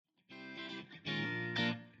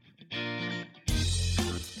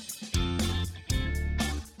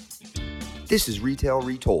This is Retail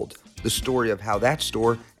Retold, the story of how that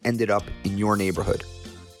store ended up in your neighborhood.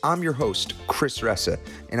 I'm your host, Chris Ressa,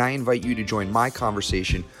 and I invite you to join my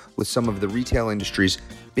conversation with some of the retail industry's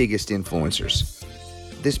biggest influencers.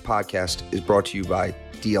 This podcast is brought to you by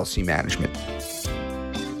DLC Management.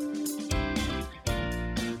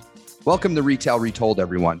 Welcome to Retail Retold,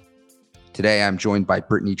 everyone. Today, I'm joined by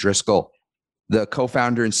Brittany Driscoll, the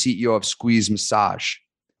co-founder and CEO of Squeeze Massage.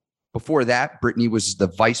 Before that, Brittany was the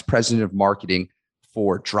vice president of marketing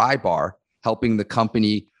for Drybar, helping the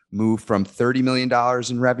company move from $30 million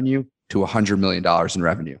in revenue to $100 million in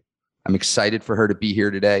revenue. I'm excited for her to be here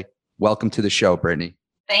today. Welcome to the show, Brittany.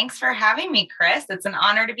 Thanks for having me, Chris. It's an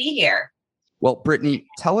honor to be here. Well, Brittany,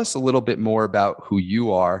 tell us a little bit more about who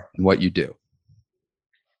you are and what you do.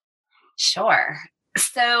 Sure.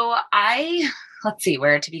 So let's see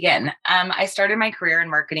where to begin. I started my career in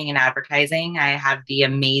marketing and advertising. I have the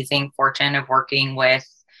amazing fortune of working with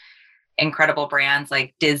incredible brands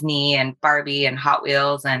like Disney and Barbie and Hot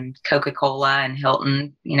Wheels and Coca-Cola and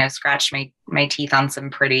Hilton. Scratched my teeth on some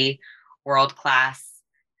pretty world-class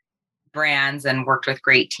brands and worked with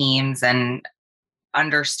great teams and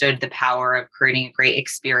understood the power of creating a great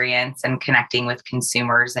experience and connecting with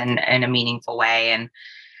consumers in a meaningful way. And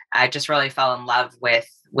I just really fell in love with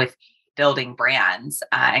building brands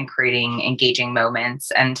and creating engaging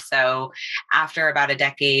moments. And so after about a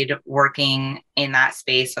decade working in that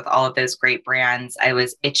space with all of those great brands, I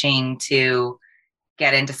was itching to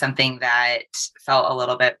get into something that felt a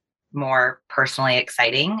little bit more personally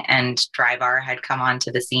exciting. And Drybar had come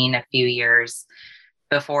onto the scene a few years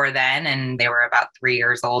before then, and they were about 3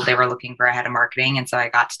 years old. They were looking for a head of marketing. And so I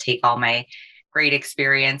got to take all my great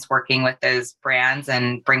experience working with those brands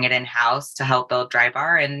and bring it in-house to help build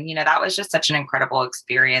Drybar. And, that was just such an incredible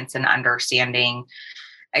experience and understanding,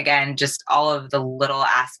 again, just all of the little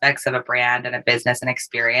aspects of a brand and a business and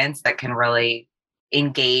experience that can really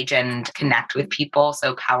engage and connect with people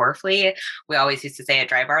so powerfully. We always used to say at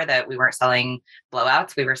Drybar that we weren't selling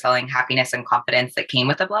blowouts. We were selling happiness and confidence that came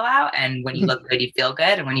with a blowout. And when you look good, you feel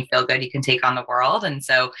good. And when you feel good, you can take on the world. And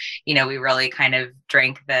so, we really kind of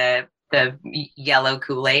drank the yellow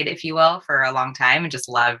Kool-Aid, if you will, for a long time, and just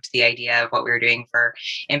loved the idea of what we were doing for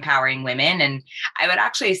empowering women. And I would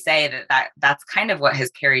actually say that's kind of what has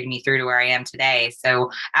carried me through to where I am today.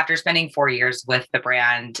 So after spending 4 years with the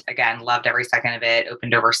brand, again, loved every second of it,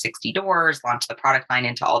 opened over 60 doors, launched the product line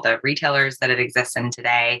into all the retailers that it exists in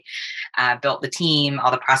today, built the team,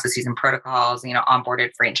 all the processes and protocols, onboarded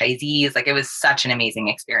franchisees. Like, it was such an amazing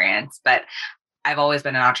experience. But I've always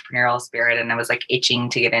been an entrepreneurial spirit, and I was like itching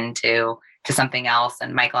to get into something else.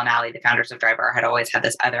 And Michael and Ali, the founders of Drybar, had always had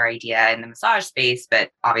this other idea in the massage space, but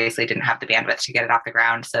obviously didn't have the bandwidth to get it off the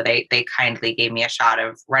ground. So they kindly gave me a shot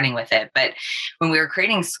of running with it. But when we were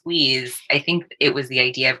creating Squeeze, I think it was the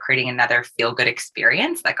idea of creating another feel-good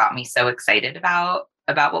experience that got me so excited about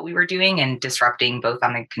what we were doing and disrupting both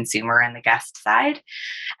on the consumer and the guest side.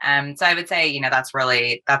 So I would say, that's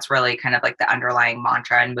really kind of like the underlying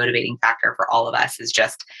mantra and motivating factor for all of us, is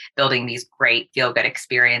just building these great feel-good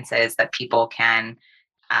experiences that people can,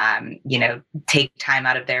 take time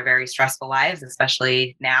out of their very stressful lives,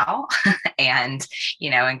 especially now, and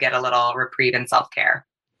get a little reprieve and self-care.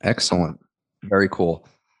 Excellent. Very cool.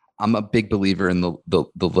 I'm a big believer in the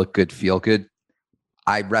look good, feel good.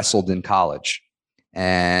 I wrestled in college.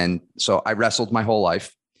 And so I wrestled my whole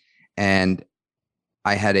life, and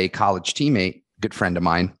I had a college teammate, good friend of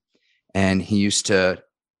mine, and he used to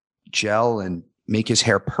gel and make his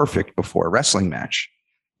hair perfect before a wrestling match.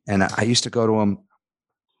 And I used to go to him,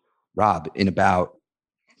 Rob, in about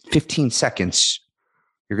 15 seconds,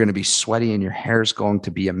 you're going to be sweaty and your hair's going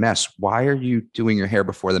to be a mess. Why are you doing your hair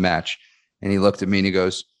before the match? And he looked at me and he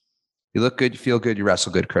goes, you look good, you feel good, you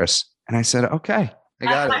wrestle good, Chris. And I said, okay. I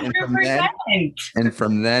got 100%. It. And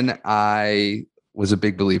from then, I was a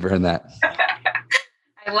big believer in that.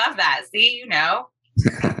 I love that. See,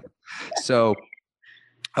 So,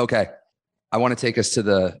 okay. I want to take us to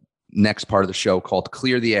the next part of the show called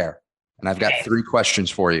Clear the Air. And I've got 3 questions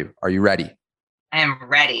for you. Are you ready? I am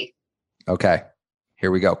ready. Okay. Here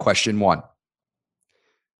we go. Question 1.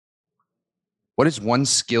 What is one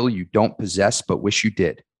skill you don't possess but wish you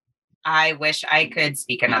did? I wish I could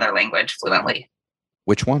speak another language fluently.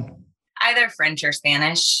 Which one? Either French or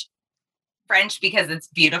Spanish. French because it's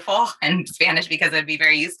beautiful, and Spanish because it'd be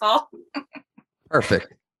very useful.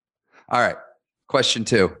 Perfect. All right. Question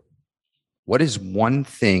 2. What is one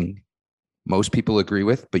thing most people agree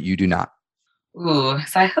with, but you do not? Ooh,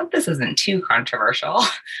 so I hope this isn't too controversial,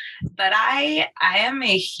 but I am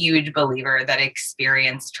a huge believer that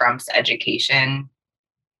experience trumps education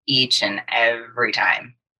each and every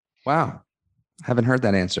time. Wow. Haven't heard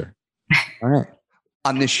that answer. All right.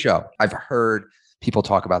 On this show, I've heard people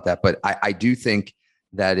talk about that, but I do think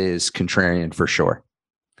that is contrarian for sure.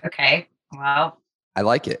 Okay. Well, I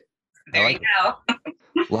like it. there you go.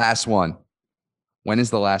 Last one. When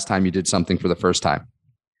is the last time you did something for the first time?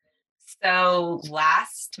 So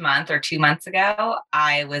last month or 2 months ago,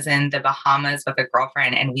 I was in the Bahamas with a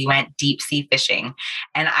girlfriend and we went deep sea fishing.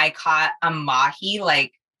 And I caught a mahi,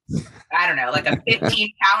 like, I don't know, like a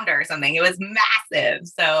 15-pounder or something. It was massive.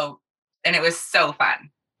 So, and it was so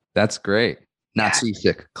fun. That's great. Not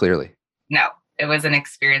seasick, clearly. No, it was an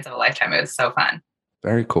experience of a lifetime. It was so fun.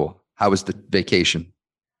 Very cool. How was the vacation?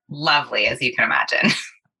 Lovely, as you can imagine.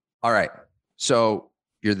 All right. So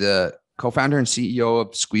you're the co-founder and CEO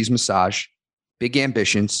of Squeeze Massage, big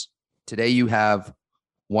ambitions. Today you have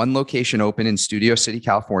one location open in Studio City,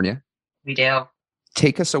 California. We do.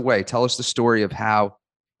 Take us away. Tell us the story of how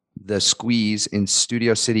the Squeeze in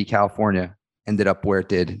Studio City, California ended up where it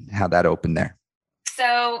did, how that opened there.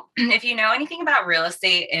 So if you know anything about real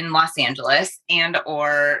estate in Los Angeles and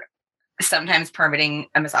or sometimes permitting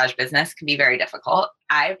a massage business can be very difficult.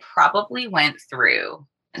 I probably went through,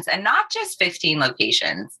 and not just 15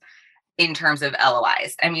 locations in terms of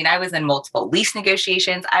LOIs. I mean, I was in multiple lease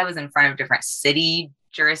negotiations. I was in front of different city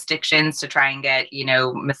jurisdictions to try and get,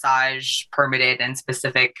 massage permitted in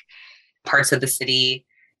specific parts of the city.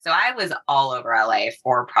 So I was all over LA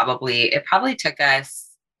for it probably took us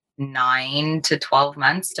 9 to 12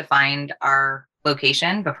 months to find our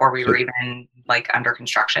location before we were even like under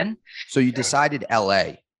construction. So you decided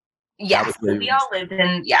LA. Yes, we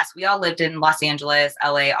all lived in Los Angeles.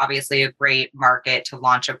 LA, obviously a great market to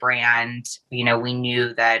launch a brand. We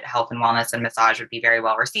knew that health and wellness and massage would be very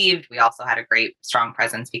well received. We also had a great, strong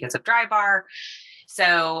presence because of Drybar.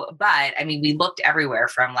 So, but I mean, we looked everywhere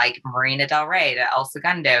from like Marina Del Rey to El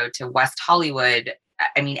Segundo to West Hollywood.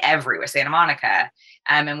 I mean, everywhere, Santa Monica.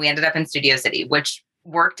 And we ended up in Studio City, which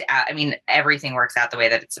worked out. I mean, everything works out the way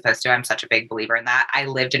that it's supposed to. I'm such a big believer in that. I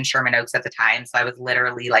lived in Sherman Oaks at the time. So I was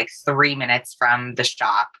literally like 3 minutes from the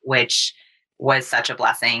shop, which was such a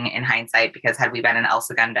blessing in hindsight, because had we been in El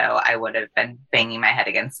Segundo, I would have been banging my head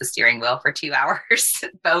against the steering wheel for 2 hours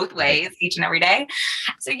both ways each and every day.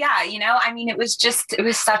 So yeah, I mean, it was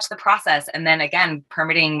such the process. And then again,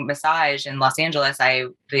 permitting massage in Los Angeles,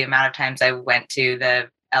 the amount of times I went to the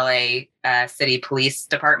LA City Police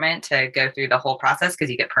Department to go through the whole process,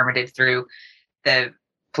 because you get permitted through the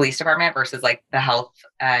police department versus like the health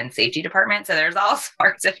and safety department. So there's all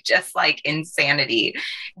sorts of just like insanity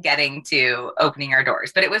getting to opening our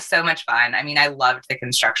doors. But it was so much fun. I mean, I loved the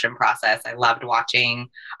construction process. I loved watching.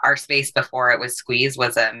 Our space before it was Squeeze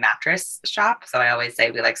was a mattress shop. So I always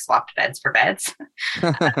say we like swapped beds for beds.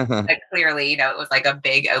 But clearly, it was like a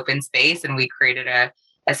big open space, and we created a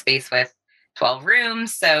space with 12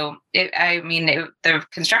 rooms. So the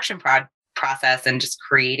construction process and just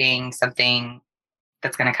creating something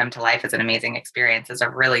that's going to come to life as an amazing experience is a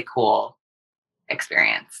really cool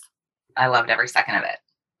experience. I loved every second of it.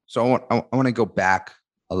 So I want to go back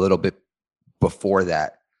a little bit before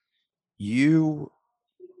that. You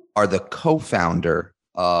are the co-founder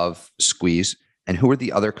of Squeeze, and who are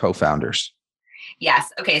the other co-founders?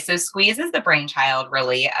 Yes. Okay. So Squeeze is the brainchild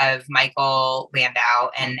really of Michael Landau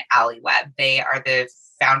and Allie Webb. They are the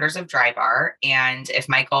founders of Drybar. And if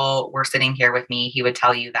Michael were sitting here with me, he would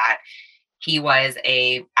tell you that he was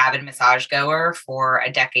a avid massage goer for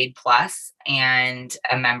a decade plus and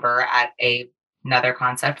a member at another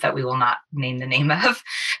concept that we will not name the name of.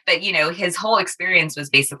 But, his whole experience was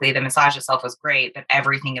basically the massage itself was great, but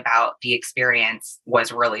everything about the experience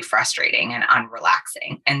was really frustrating and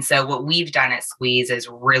unrelaxing. And so what we've done at Squeeze is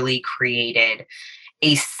really created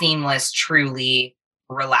a seamless, truly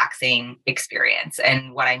relaxing experience.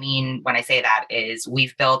 And what I mean when I say that is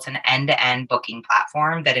we've built an end-to-end booking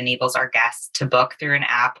platform that enables our guests to book through an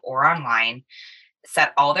app or online,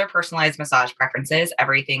 set all their personalized massage preferences,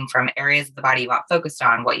 everything from areas of the body you want focused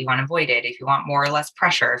on, what you want avoided, if you want more or less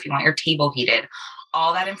pressure, if you want your table heated.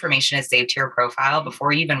 All that information is saved to your profile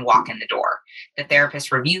before you even walk in the door. The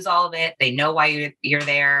therapist reviews all of it. They know why you're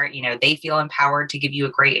there. They feel empowered to give you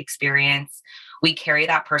a great experience. We carry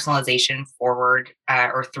that personalization forward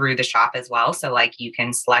or through the shop as well. So like you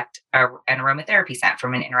can select an aromatherapy scent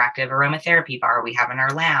from an interactive aromatherapy bar we have in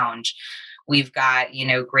our lounge. We've got,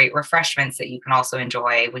 great refreshments that you can also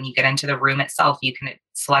enjoy. When you get into the room itself, you can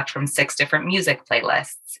select from 6 different music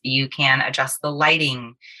playlists. You can adjust the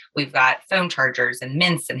lighting. We've got phone chargers and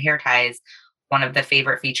mints and hair ties. One of the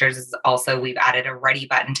favorite features is also we've added a ready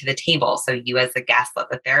button to the table. So you as a guest let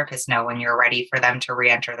the therapist know when you're ready for them to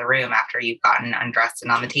re-enter the room after you've gotten undressed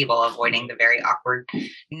and on the table, avoiding the very awkward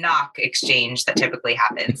knock exchange that typically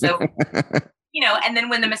happens. So And then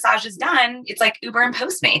when the massage is done, it's like Uber and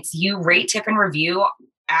Postmates. You rate, tip, and review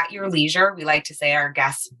at your leisure. We like to say our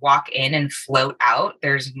guests walk in and float out.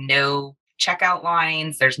 There's no checkout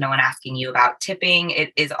lines. There's no one asking you about tipping.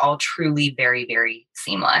 It is all truly very, very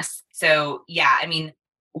seamless. So yeah, I mean,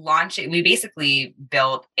 we basically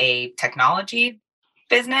built a technology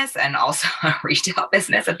business and also a retail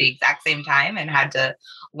business at the exact same time and had to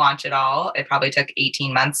launch it all. It probably took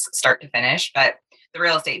 18 months start to finish, but the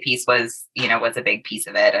real estate piece was a big piece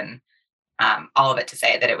of it. And all of it to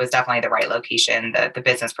say that it was definitely the right location. The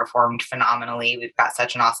business performed phenomenally. We've got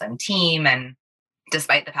such an awesome team. And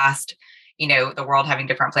despite the past, the world having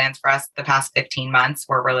different plans for us the past 15 months,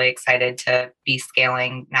 we're really excited to be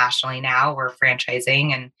scaling nationally now. We're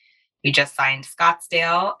franchising and we just signed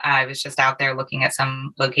Scottsdale. I was just out there looking at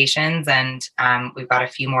some locations and we've got a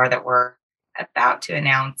few more that we're about to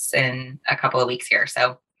announce in a couple of weeks here.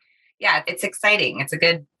 So yeah, it's exciting. It's a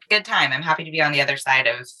good time. I'm happy to be on the other side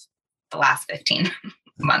of the last 15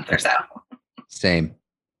 months or so. Same.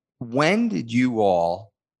 When did you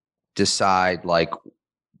all decide, like,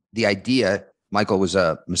 the idea? Michael was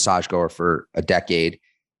a massage goer for a decade.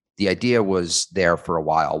 The idea was there for a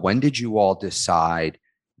while. When did you all decide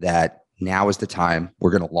that now is the time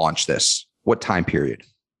we're going to launch this? What time period?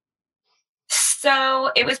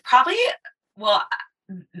 So it was probably, well,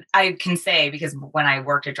 I can say, because when I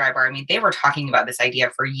worked at Drybar, I mean, they were talking about this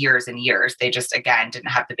idea for years and years. They just, again,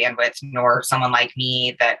 didn't have the bandwidth nor someone like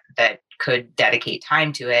me that could dedicate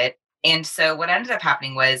time to it. And so what ended up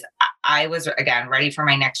happening was I was, again, ready for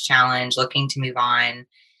my next challenge, looking to move on.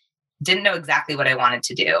 Didn't know exactly what I wanted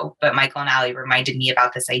to do, but Michael and Ali reminded me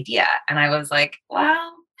about this idea. And I was like,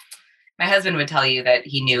 well, my husband would tell you that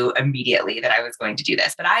he knew immediately that I was going to do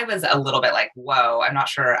this, but I was a little bit like, whoa, I'm not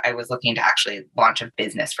sure I was looking to actually launch a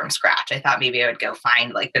business from scratch. I thought maybe I would go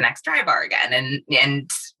find like the next Drybar again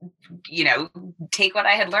and take what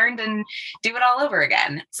I had learned and do it all over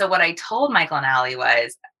again. So what I told Michael and Ali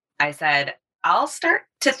was, I said, I'll start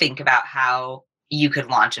to think about how you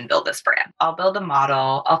could launch and build this brand. I'll build a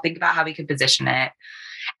model. I'll think about how we could position it.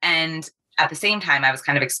 And at the same time, I was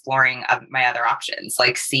kind of exploring my other options,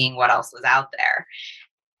 like seeing what else was out there.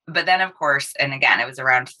 But then, of course, and again, it was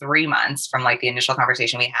around 3 months from like the initial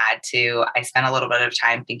conversation we had to, I spent a little bit of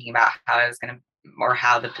time thinking about how I was going to, or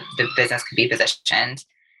how the business could be positioned.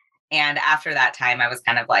 And after that time, I was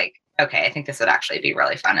kind of like, okay, I think this would actually be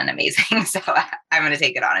really fun and amazing. So I'm going to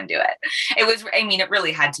take it on and do it. It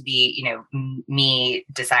really had to be, me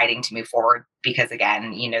deciding to move forward because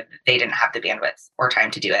again, they didn't have the bandwidth or time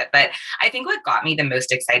to do it. But I think what got me the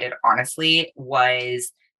most excited, honestly,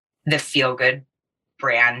 was the feel good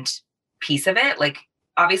brand piece of it. Like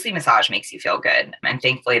obviously massage makes you feel good. And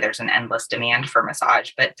thankfully there's an endless demand for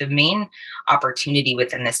massage, but the main opportunity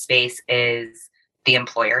within this space is the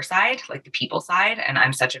employer side, like the people side. And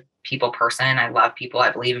I'm such a people person. I love people.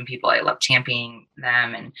 I believe in people. I love championing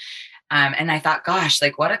them. And I thought, gosh,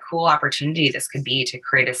 like what a cool opportunity this could be to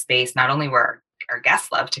create a space, not only where our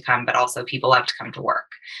guests love to come, but also people love to come to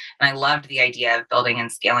work. And I loved the idea of building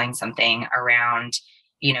and scaling something around,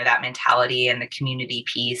 that mentality and the community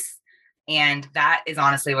piece. And that is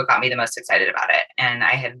honestly what got me the most excited about it. And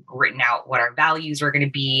I had written out what our values were going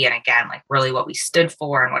to be. And again, like really what we stood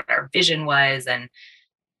for and what our vision was. And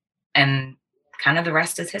kind of the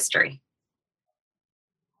rest is history.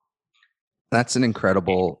 That's an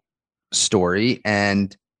incredible story.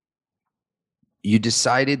 And you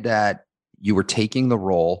decided that you were taking the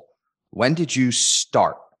role. When did you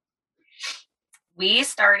start? We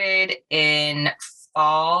started in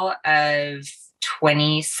fall of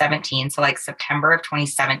 2017. So like September of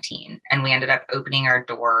 2017. And we ended up opening our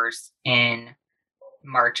doors in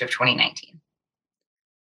March of 2019.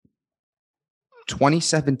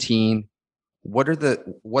 2017. What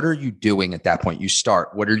are you doing at that point? You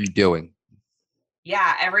start, what are you doing?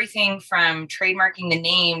 Yeah, everything from trademarking the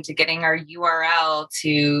name to getting our URL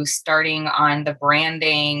to starting on the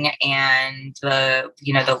branding and the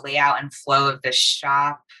layout and flow of the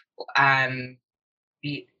shop.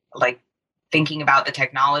 Like thinking about the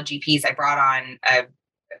technology piece, I brought on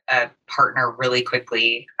a partner really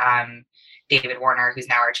quickly. David Warner, who's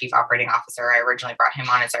now our chief operating officer. I originally brought him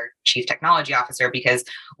on as our chief technology officer because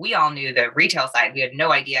we all knew the retail side. We had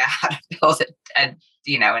no idea how to build an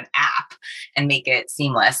app and make it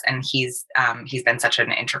seamless. And he's been such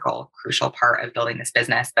an integral, crucial part of building this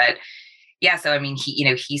business. But yeah, so I mean,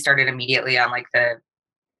 he started immediately on like the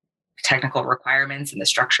technical requirements and the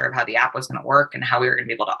structure of how the app was going to work and how we were going to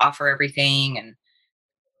be able to offer everything. And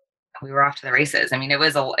we were off to the races. I mean, it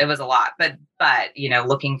was a lot, but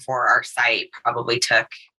looking for our site probably took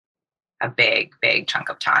a big chunk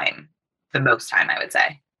of time, the most time I would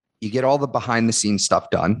say. you get all the behind the scenes stuff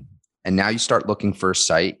done. And now you start looking for a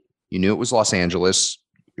site. You knew it was Los Angeles.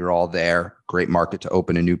 You're all there. Great market to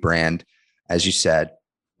open a new brand, as you said.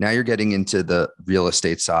 Now you're getting into the real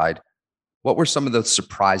estate side. What were some of the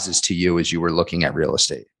surprises to you as you were looking at real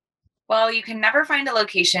estate? Well, you can never find a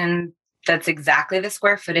location that's exactly the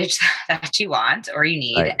square footage that you want or you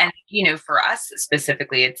need. Right. And, for us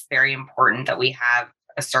specifically, it's very important that we have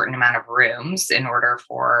a certain amount of rooms in order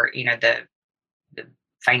for, the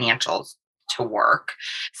financials to work.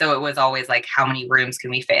 So it was always like, how many rooms can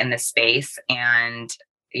we fit in this space? And,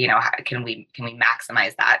 how can we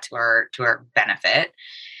maximize that to our benefit?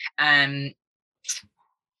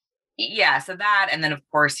 Yeah, so that, and then of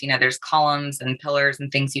course, there's columns and pillars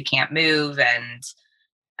and things you can't move, and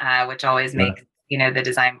which always Yeah. makes the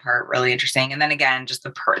design part really interesting. And then again, just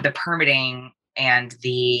the permitting and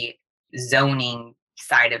the zoning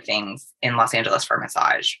side of things in Los Angeles for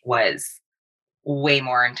massage was way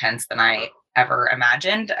more intense than I ever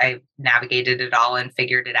imagined. I navigated it all and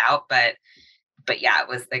figured it out, but yeah, it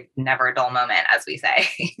was like never a dull moment, as we say.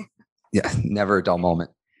 Yeah, never a dull moment.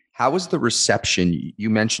 How was the reception? You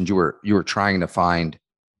mentioned you were trying to find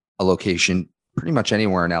a location pretty much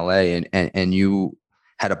anywhere in LA, and you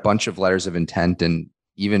had a bunch of letters of intent and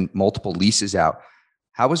even multiple leases out.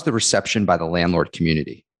 How was the reception by the landlord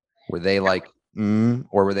community? Were they like,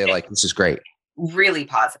 or were they like, this is great? Really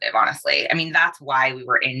positive, honestly. I mean, that's why we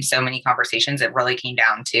were in so many conversations. It really came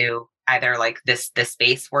down to either like this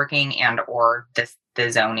space working and or the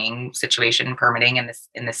zoning situation permitting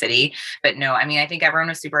in the city. But no, I mean, I think everyone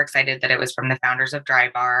was super excited that it was from the founders of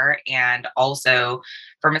Drybar and also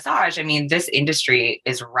for massage. I mean, this industry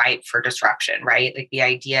is ripe for disruption, right? Like the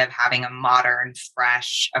idea of having a modern,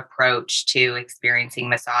 fresh approach to experiencing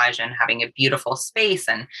massage and having a beautiful space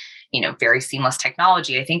and very seamless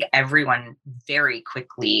technology. I think everyone very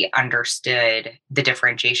quickly understood the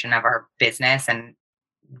differentiation of our business and,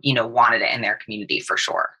 wanted it in their community for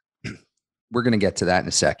sure. We're going to get to that in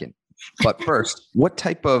a second. But first, what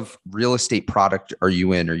type of real estate product are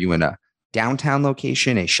you in? Are you in a downtown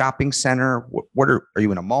location, a shopping center? Are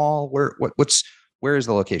you in a mall? Where is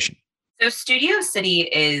the location? So Studio City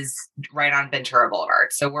is right on Ventura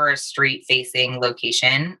Boulevard. So we're a street facing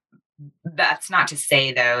location. That's not to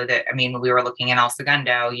say though that, I mean, we were looking in El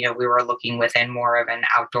Segundo, we were looking within more of an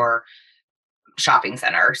outdoor shopping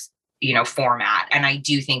centers, format. And I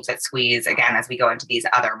do think that Squeeze, again, as we go into these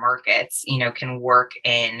other markets, can work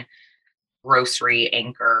in grocery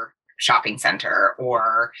anchor shopping center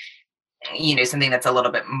or, something that's a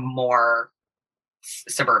little bit more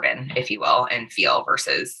suburban, if you will, and feel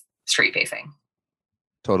versus street facing.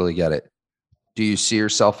 Totally get it. Do you see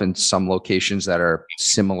yourself in some locations that are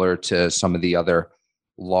similar to some of the other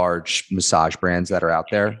large massage brands that are out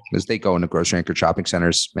there? Because they go into grocery anchored shopping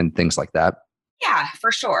centers and things like that. Yeah,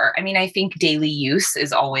 for sure. I mean, I think daily use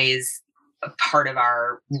is always a part of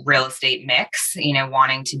our real estate mix,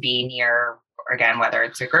 wanting to be near, again, whether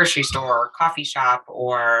it's a grocery store or coffee shop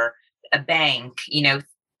or a bank,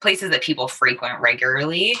 places that people frequent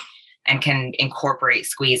regularly and can incorporate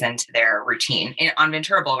Squeeze into their routine. On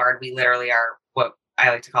Ventura Boulevard, we literally are what I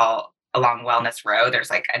like to call along Wellness Row. There's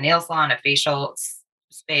like a nail salon, a facial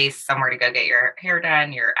space, somewhere to go get your hair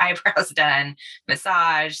done, your eyebrows done,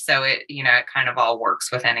 massage. So it, it kind of all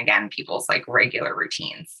works within, again, people's like regular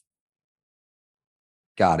routines.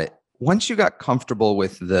 Got it. Once you got comfortable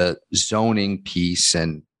with the zoning piece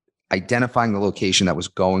and identifying the location that was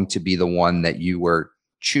going to be the one that you were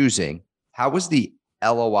choosing, how was the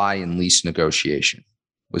LOI and lease negotiation?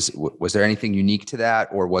 Was there anything unique to that,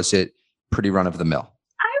 or was it pretty run of the mill?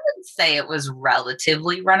 I would say it was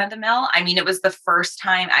relatively run of the mill. I mean, it was the first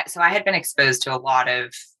time. So I had been exposed to a lot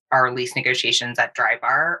of our lease negotiations at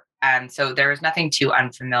Drybar. So there was nothing too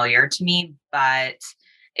unfamiliar to me, but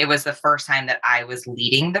it was the first time that I was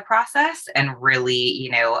leading the process and really,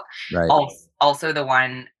 Right. Also the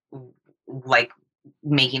one like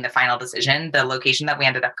making the final decision. The location that we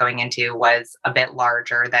ended up going into was a bit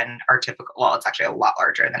larger than our typical, well, it's actually a lot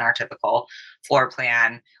larger than our typical floor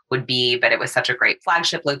plan would be, but it was such a great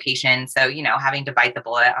flagship location. So, having to bite the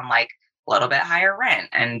bullet on like a little bit higher rent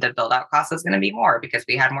and the build out cost was going to be more because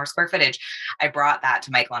we had more square footage. I brought that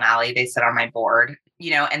to Michael and Allie. They sit on my board,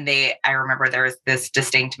 and I remember there was this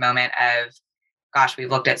distinct moment of, gosh, we've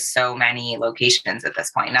looked at so many locations at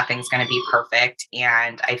this point. Nothing's going to be perfect.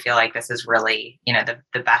 And I feel like this is really,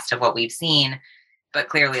 the best of what we've seen, but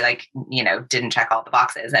clearly didn't check all the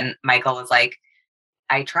boxes. And Michael was like,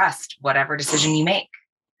 I trust whatever decision you make.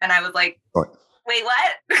 And I was like, wait,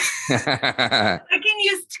 what?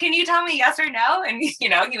 Can you tell me yes or no? And,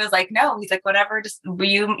 he was like, no, he's like, whatever, just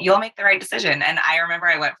you'll make the right decision. And I remember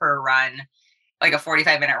I went for a run like a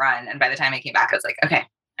 45-minute run. And by the time I came back, I was like, okay,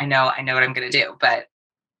 I know what I'm going to do. But,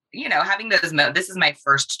 having this is my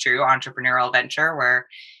first true entrepreneurial venture where,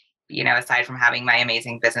 aside from having my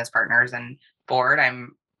amazing business partners and board,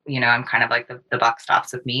 I'm kind of like the buck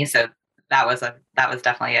stops with me. So that was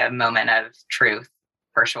definitely a moment of truth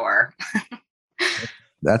for sure.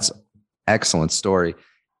 That's excellent story.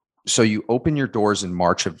 So you open your doors in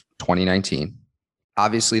March of 2019.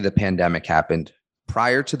 Obviously, the pandemic happened.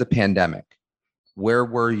 Prior to the pandemic, where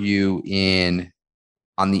were you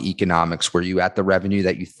on the economics? Were you at the revenue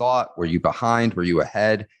that you thought? Were you behind? Were you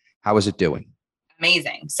ahead? How was it doing?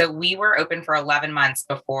 Amazing. So we were open for 11 months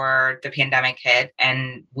before the pandemic hit,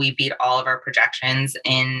 and we beat all of our projections.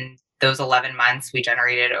 In those 11 months, we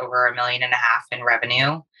generated over $1.5 million in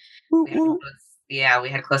revenue. We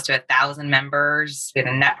had close to 1,000 members. We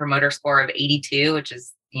had a net promoter score of 82, which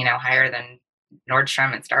is, higher than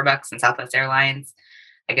Nordstrom and Starbucks and Southwest Airlines.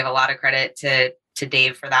 I give a lot of credit to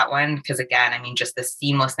Dave for that one, because again, just the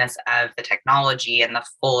seamlessness of the technology and the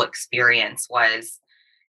full experience was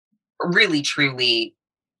really, truly,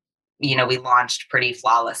 we launched pretty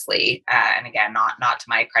flawlessly. And again, not to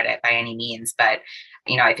my credit by any means, but,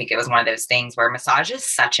 I think it was one of those things where massage is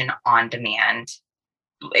such an on-demand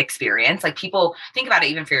experience. Like, people think about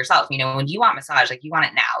it even for yourself, when you want massage, like, you want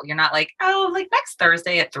it now. You're not like, oh, like next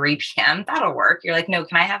Thursday at 3 p.m. that'll work. You're like, no,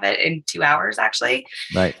 can I have it in 2 hours actually?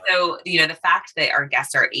 Right. So, the fact that our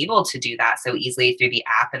guests are able to do that so easily through the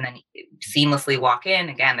app and then seamlessly walk in,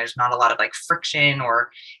 again, there's not a lot of like friction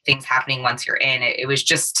or things happening once you're in. It was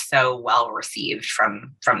just so well received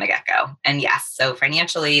from the get-go. And yes, so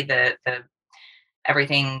financially, the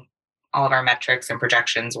everything, all of our metrics and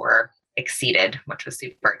projections were exceeded, which was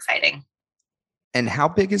super exciting. And how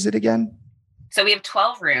big is it again? So we have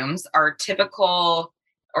 12 rooms. Our typical,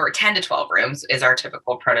 or 10 to 12 rooms is our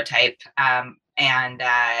typical prototype, and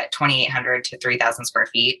 2,800 to 3,000 square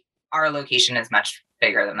feet. Our location is much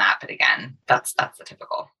bigger than that, but again, that's the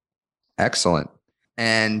typical. Excellent.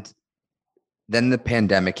 And then the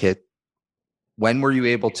pandemic hit. When were you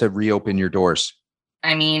able to reopen your doors?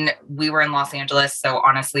 We were in Los Angeles, so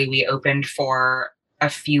honestly, we opened for a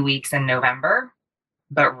few weeks in November,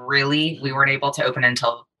 but really we weren't able to open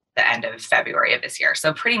until the end of February of this year.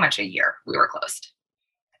 So pretty much a year we were closed.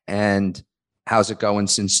 And how's it going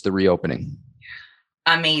since the reopening?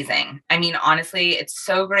 Amazing. Honestly, it's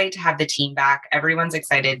so great to have the team back. Everyone's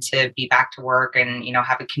excited to be back to work and,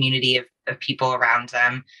 have a community of people around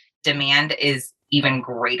them. Demand is even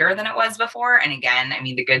greater than it was before. And again,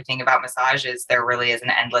 the good thing about massage is there really is an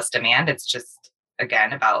endless demand. It's just,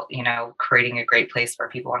 again, about, creating a great place where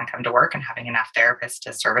people want to come to work and having enough therapists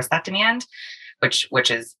to service that demand,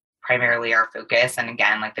 which is primarily our focus. And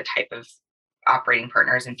again, like the type of operating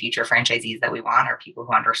partners and future franchisees that we want are people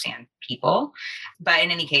who understand people. But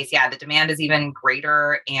in any case, yeah, the demand is even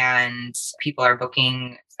greater and people are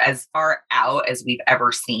booking as far out as we've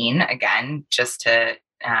ever seen, again, just to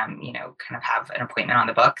kind of have an appointment on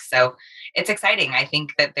the book. So it's exciting. I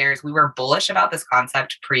think that we were bullish about this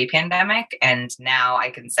concept pre-pandemic. And now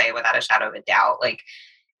I can say without a shadow of a doubt, like,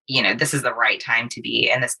 this is the right time to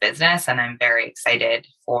be in this business. And I'm very excited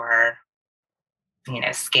for,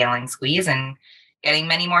 scaling Squeeze and getting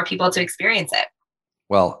many more people to experience it.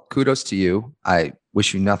 Well, kudos to you. I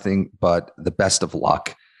wish you nothing but the best of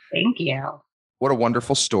luck. Thank you. What a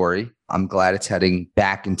wonderful story. I'm glad it's heading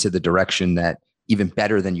back into the direction that even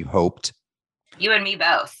better than you hoped. You and me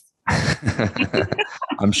both.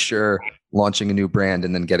 I'm sure launching a new brand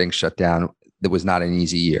and then getting shut down, it was not an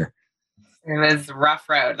easy year. It was a rough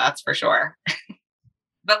road, that's for sure.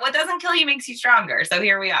 But what doesn't kill you makes you stronger. So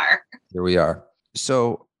here we are. Here we are.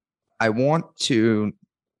 So I want to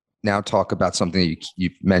now talk about something that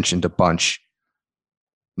you've mentioned a bunch.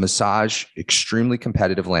 Massage, extremely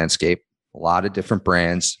competitive landscape, a lot of different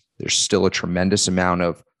brands. There's still a tremendous amount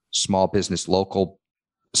of small business, local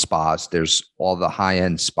spas. There's all the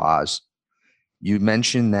high-end spas. You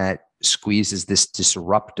mentioned that Squeeze is this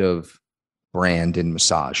disruptive brand in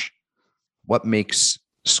massage. What makes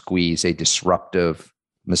Squeeze a disruptive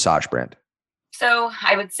massage brand? So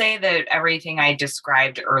I would say that everything I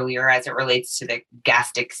described earlier as it relates to the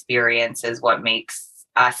guest experience is what makes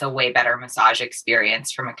us a way better massage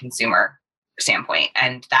experience from a consumer standpoint.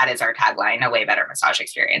 And that is our tagline, a way better massage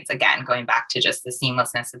experience. Again, going back to just the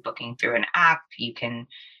seamlessness of booking through an app, you can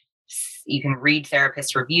read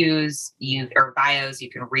therapist reviews, or bios, you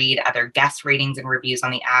can read other guest ratings and reviews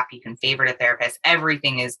on the app, you can favorite a therapist.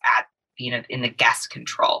 Everything is at in the guest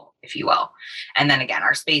control, if you will. And then again,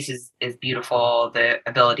 our space is beautiful. The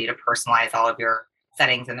ability to personalize all of your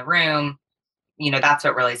settings in the room, that's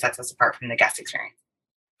what really sets us apart from the guest experience.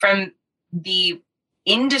 From the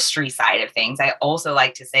industry side of things, I also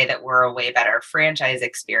like to say that we're a way better franchise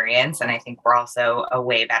experience. And I think we're also a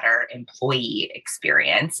way better employee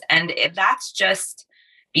experience. And that's just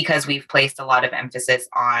because we've placed a lot of emphasis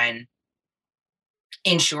on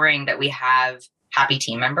ensuring that we have happy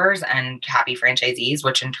team members and happy franchisees,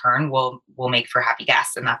 which in turn will make for happy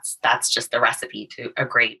guests. And that's just the recipe to a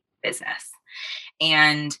great business.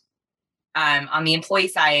 And on the employee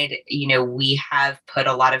side, we have put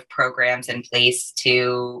a lot of programs in place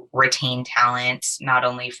to retain talent, not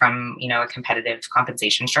only from, a competitive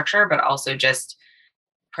compensation structure, but also just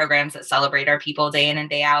programs that celebrate our people day in and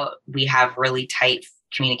day out. We have really tight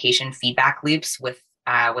communication feedback loops within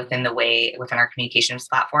our communications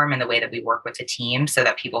platform and the way that we work with the team so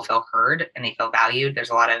that people feel heard and they feel valued. There's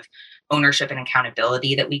a lot of ownership and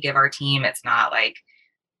accountability that we give our team. It's not like,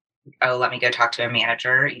 oh, let me go talk to a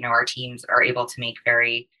manager. Our teams are able to make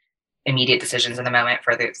very immediate decisions in the moment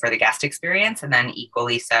for the guest experience. And then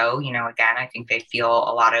equally so, again, I think they feel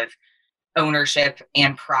a lot of ownership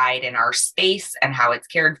and pride in our space and how it's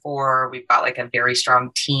cared for. We've got like a very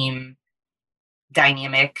strong team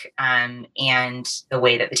dynamic, and the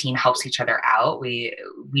way that the team helps each other out. We've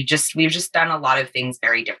just done a lot of things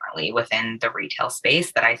very differently within the retail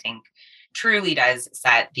space that I think truly does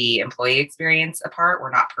set the employee experience apart.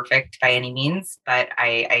 We're not perfect by any means, but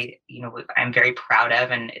I'm very proud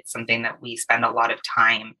of, and it's something that we spend a lot of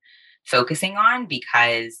time focusing on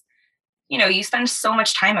because, you spend so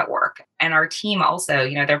much time at work, and our team also,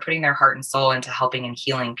 they're putting their heart and soul into helping and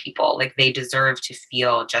healing people. Like they deserve to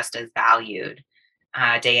feel just as valued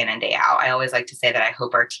day in and day out. I always like to say that I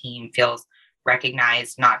hope our team feels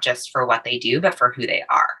recognized, not just for what they do, but for who they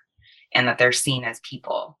are, and that they're seen as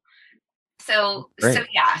people. So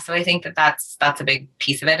I think that's a big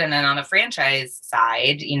piece of it. And then on the franchise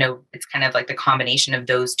side, it's kind of like the combination of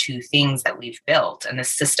those two things that we've built and the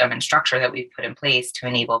system and structure that we've put in place to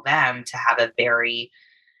enable them to have a very,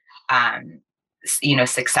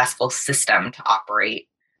 successful system to operate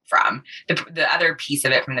from. The other piece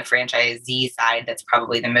of it from the franchisee side that's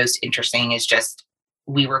probably the most interesting is just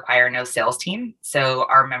we require no sales team. So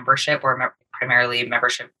our membership, we're primarily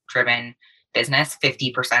membership driven business.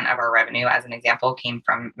 50% of our revenue, as an example, came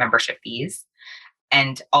from membership fees.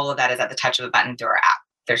 And all of that is at the touch of a button through our app.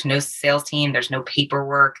 There's no sales team. There's no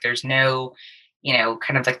paperwork. There's no,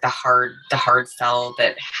 kind of like the hard sell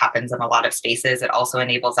that happens in a lot of spaces. It also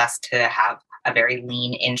enables us to have a very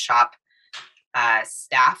lean in-shop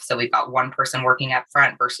staff. So we've got one person working up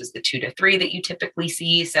front versus the 2 to 3 that you typically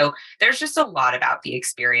see. So there's just a lot about the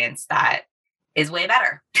experience that is way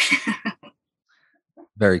better.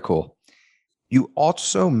 Very cool. You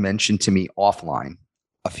also mentioned to me offline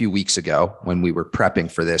a few weeks ago when we were prepping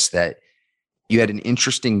for this that you had an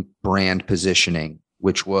interesting brand positioning,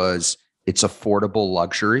 which was it's affordable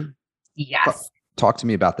luxury. Yes. Talk to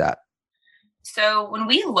me about that. So when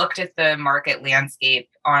we looked at the market landscape,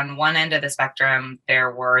 on one end of the spectrum,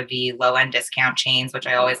 there were the low-end discount chains, which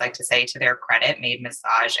I always like to say to their credit, made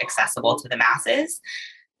massage accessible to the masses.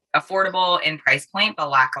 Affordable in price point, but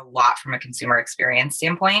lack a lot from a consumer experience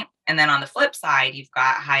standpoint. And then on the flip side, you've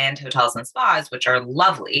got high-end hotels and spas, which are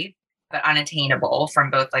lovely, but unattainable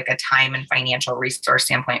from both like a time and financial resource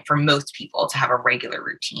standpoint for most people to have a regular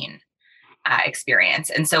routine experience.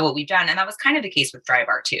 And so what we've done, and that was kind of the case with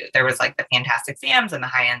Drybar too. There was like the Fantastic Sams and the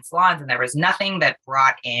high-end salons, and there was nothing that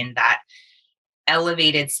brought in that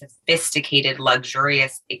elevated, sophisticated,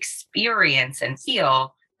 luxurious experience and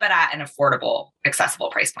feel, but at an affordable, accessible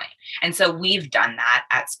price point. And so we've done that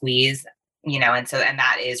at Squeeze, and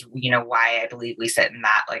that is, why I believe we sit in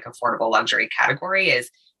that like affordable luxury category. Is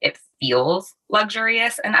it feels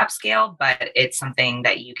luxurious and upscale, but it's something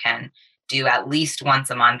that you can do at least once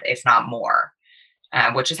a month, if not more,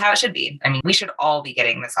 which is how it should be. I mean, we should all be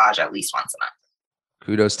getting massage at least once a month.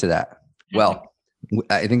 Kudos to that. Well,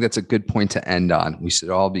 I think that's a good point to end on. We should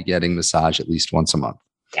all be getting massage at least once a month.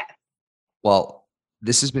 Yeah. Well,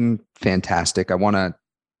 this has been fantastic. I want to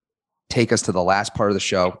take us to the last part of the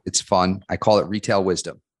show. It's fun. I call it Retail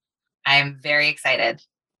Wisdom. I'm very excited.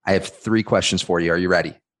 I have 3 questions for you. Are you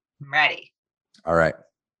ready? I'm ready. All right.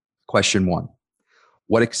 Question 1.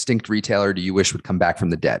 What extinct retailer do you wish would come back from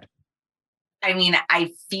the dead? I mean,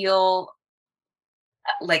 I feel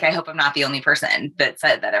like I hope I'm not the only person that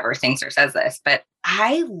ever thinks or says this, but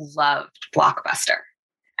I loved Blockbuster.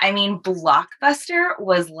 I mean, Blockbuster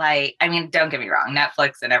was like, don't get me wrong,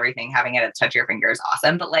 Netflix and everything, having it at the touch of your finger is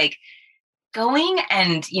awesome, but like going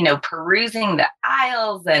and, perusing the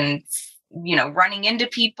aisles and, running into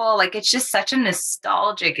people, like it's just such a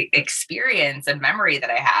nostalgic experience and memory that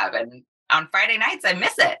I have. And on Friday nights, I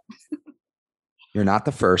miss it. You're not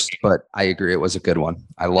the first, but I agree. It was a good one.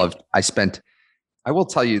 I spent I will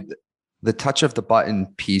tell you the touch of the button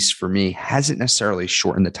piece for me hasn't necessarily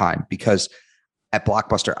shortened the time, because at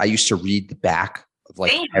Blockbuster, I used to read the back of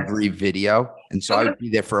like Same. every video. And so I would be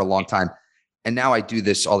there for a long time. And now I do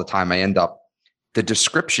this all the time. I end up, the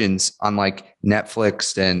descriptions on like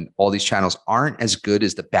Netflix and all these channels aren't as good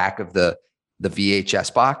as the back of the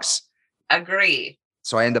VHS box. Agree.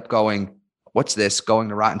 So I end up going, what's this? Going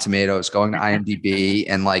to Rotten Tomatoes, going to IMDb,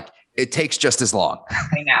 and like it takes just as long.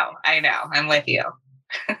 I know. I'm with you.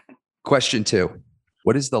 Question 2.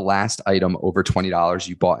 What is the last item over $20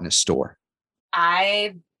 you bought in a store?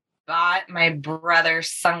 I bought my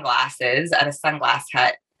brother's sunglasses at a Sunglass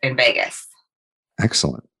Hut in Vegas.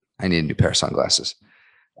 Excellent. I need a new pair of sunglasses.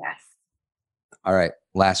 Yes. All right.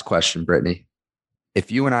 Last question, Brittany.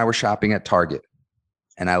 If you and I were shopping at Target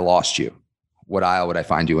and I lost you, what aisle would I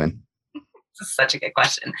find you in? This is such a good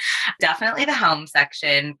question. Definitely the home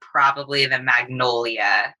section, probably the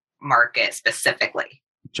Magnolia Market specifically.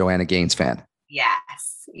 Joanna Gaines fan.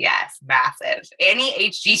 Yes, massive. Any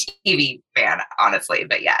HGTV fan, honestly,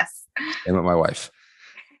 but yes. And with my wife.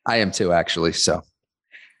 I am too, actually. So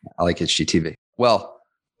I like HGTV. Well,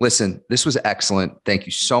 listen, this was excellent. Thank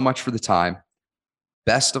you so much for the time.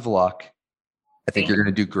 Best of luck. I think you're going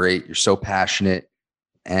to do great. You're so passionate,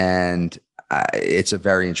 and it's a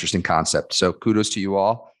very interesting concept. So kudos to you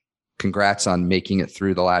all. Congrats on making it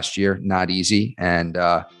through the last year. Not easy. And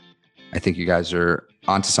I think you guys are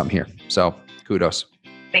onto something here. So kudos.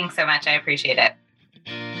 Thanks so much. I appreciate it.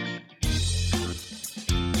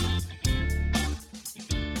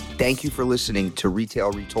 Thank you for listening to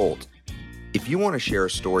Retail Retold. If you want to share a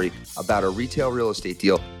story about a retail real estate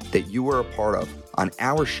deal that you were a part of on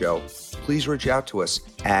our show, please reach out to us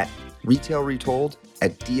at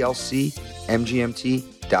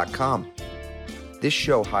retailretold@dlcmgmt.com. This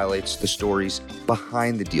show highlights the stories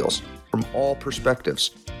behind the deals from all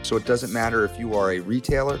perspectives, so it doesn't matter if you are a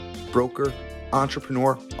retailer, broker,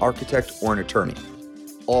 entrepreneur, architect, or an attorney.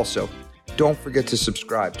 Also, don't forget to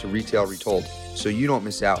subscribe to Retail Retold so you don't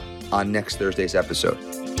miss out on next Thursday's episode.